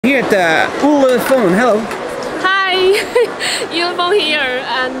at Ulefone. Hello. Hi, Ulefone here,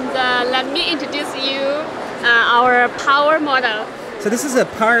 and let me introduce you our power model. So this is a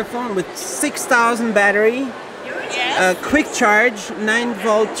power phone with 6,000 battery, Yes. quick charge,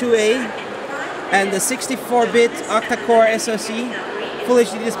 9-volt 2A, and the 64-bit octa-core SoC, full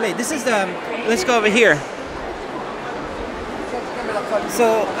HD display. This is the. Let's go over here.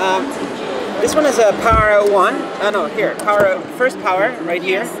 So this one is a power 1. No, here, first power right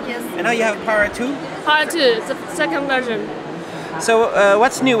here. Yes. And now you have power 2. Power 2, the second version. So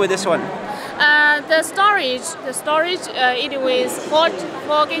what's new with this one? The storage, it is 4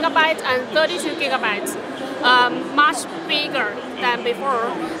 gigabytes and 32 gigabytes, much bigger than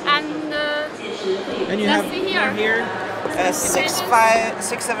before. And you let's have see here.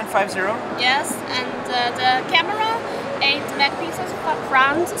 6750. Yes, and the camera 8 megapixels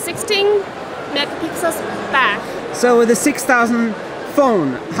front, 16 megapixels back. So with the 6,000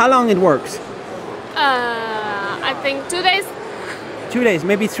 phone, how long it works? I think 2 days. 2 days,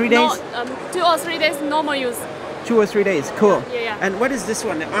 maybe 3 days? No, 2 or 3 days normal use. 2 or 3 days, cool. Yeah. And what is this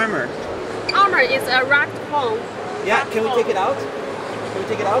one, the armor? Armor is a racked phone. Yeah, can we take it out? Can we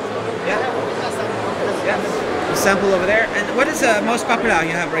take it out? Yeah. The sample over there. And what is most popular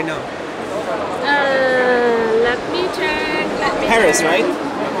you have right now? Let me check. Paris, right?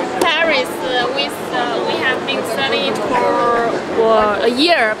 Paris, we have been selling it for a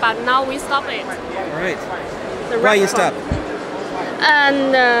year, but now we stop it. All right. The Why you racked phone. stop?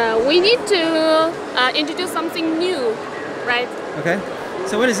 And we need to introduce something new, right? Okay.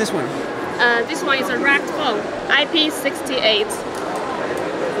 So what is this one? This one is a racked phone, IP68.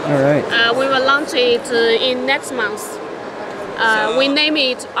 All right. We will launch it in next month. We name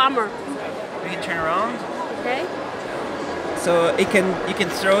it Armor. We can turn around. Okay. So you can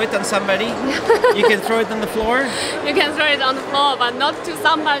throw it on somebody. You can throw it on the floor. You can throw it on the floor, but not to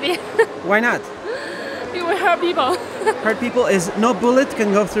somebody. Why not? It will hurt people. Hurt people is no bullet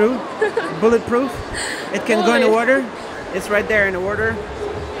can go through. Bulletproof. It can go in the water. It's right there in the water.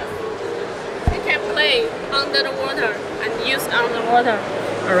 You can play under the water and use underwater.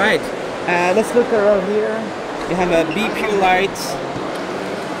 All right. Let's look around here. You have a BPU light.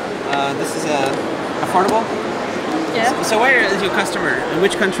 This is affordable. Yeah. So where is your customer? In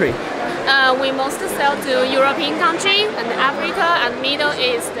which country? We mostly sell to European countries and Africa and Middle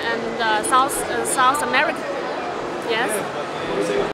East and South America. Yes.